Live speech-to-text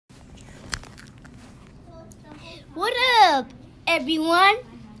What up, everyone?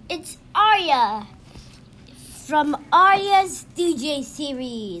 It's Aarya from Aarya's DJ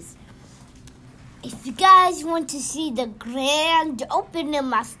series. If you guys want to see the grand opening of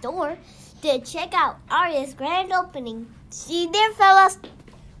my store, then check out Aarya's grand opening. See you there, fellas.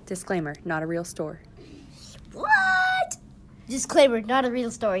 Disclaimer, not a real store. What? Disclaimer, not a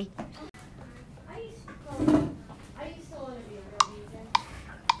real story.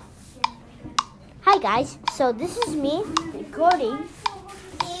 Hi guys, so this is me recording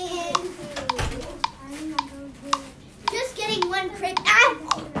and just getting one quick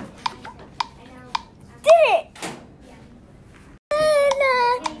did it! Na na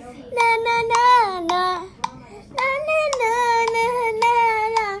na na na na na na na na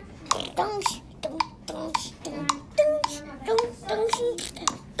na dong dong dong dong dong dong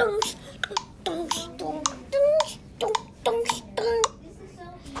dong dong dong dong dong dong.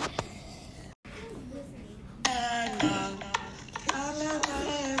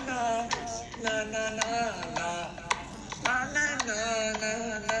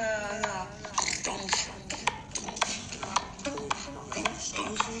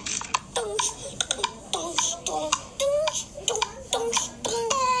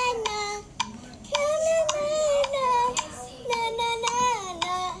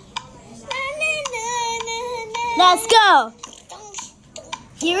 Let's go.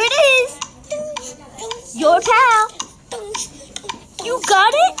 Here it is. Your pal. You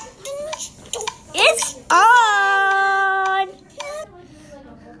got it? It's on.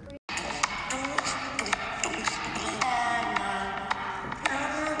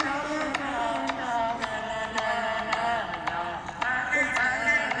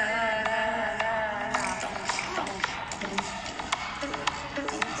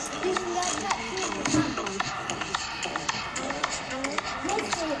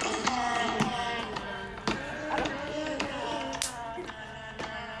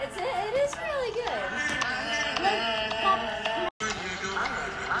 It is really good.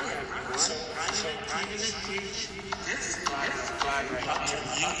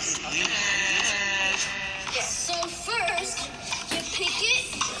 So first, you pick it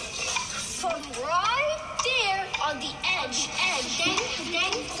from right there on the edge, and then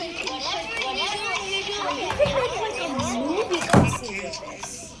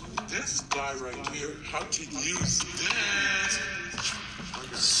This guy right here, how to use this.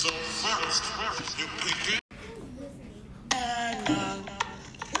 So first, you pick it.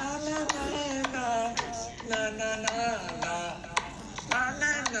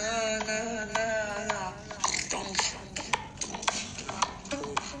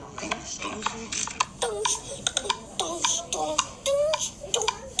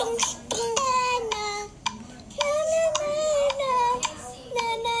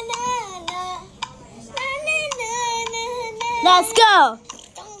 Let's go.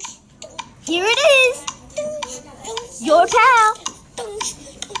 Here it is. Your pal.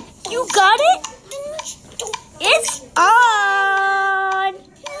 You got it? It's on.